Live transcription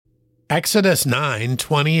Exodus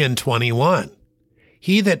 9:20 and 21.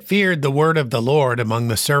 He that feared the word of the Lord among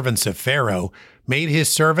the servants of Pharaoh made his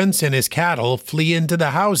servants and his cattle flee into the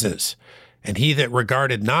houses, and he that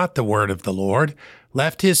regarded not the word of the Lord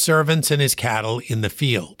left his servants and his cattle in the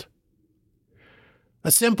field.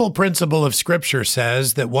 A simple principle of Scripture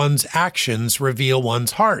says that one's actions reveal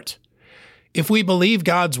one's heart. If we believe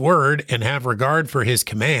God's word and have regard for his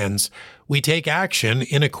commands, we take action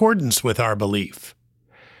in accordance with our belief.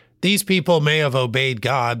 These people may have obeyed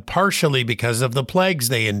God partially because of the plagues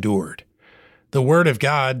they endured. The word of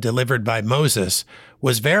God, delivered by Moses,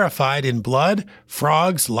 was verified in blood,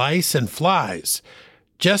 frogs, lice, and flies,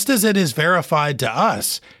 just as it is verified to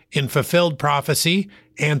us in fulfilled prophecy,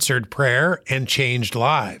 answered prayer, and changed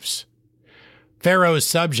lives. Pharaoh's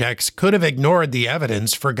subjects could have ignored the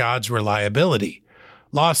evidence for God's reliability.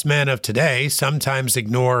 Lost men of today sometimes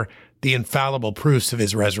ignore the infallible proofs of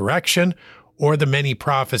his resurrection or the many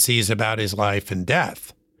prophecies about his life and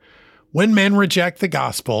death. When men reject the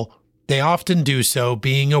gospel, they often do so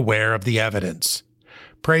being aware of the evidence.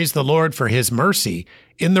 Praise the Lord for his mercy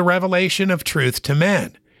in the revelation of truth to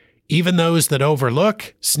men, even those that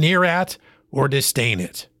overlook, sneer at, or disdain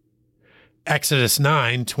it. Exodus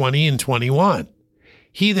 9:20 and 21.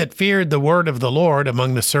 He that feared the word of the Lord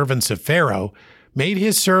among the servants of Pharaoh made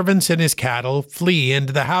his servants and his cattle flee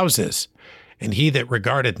into the houses, and he that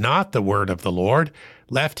regarded not the word of the Lord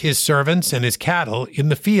left his servants and his cattle in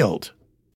the field.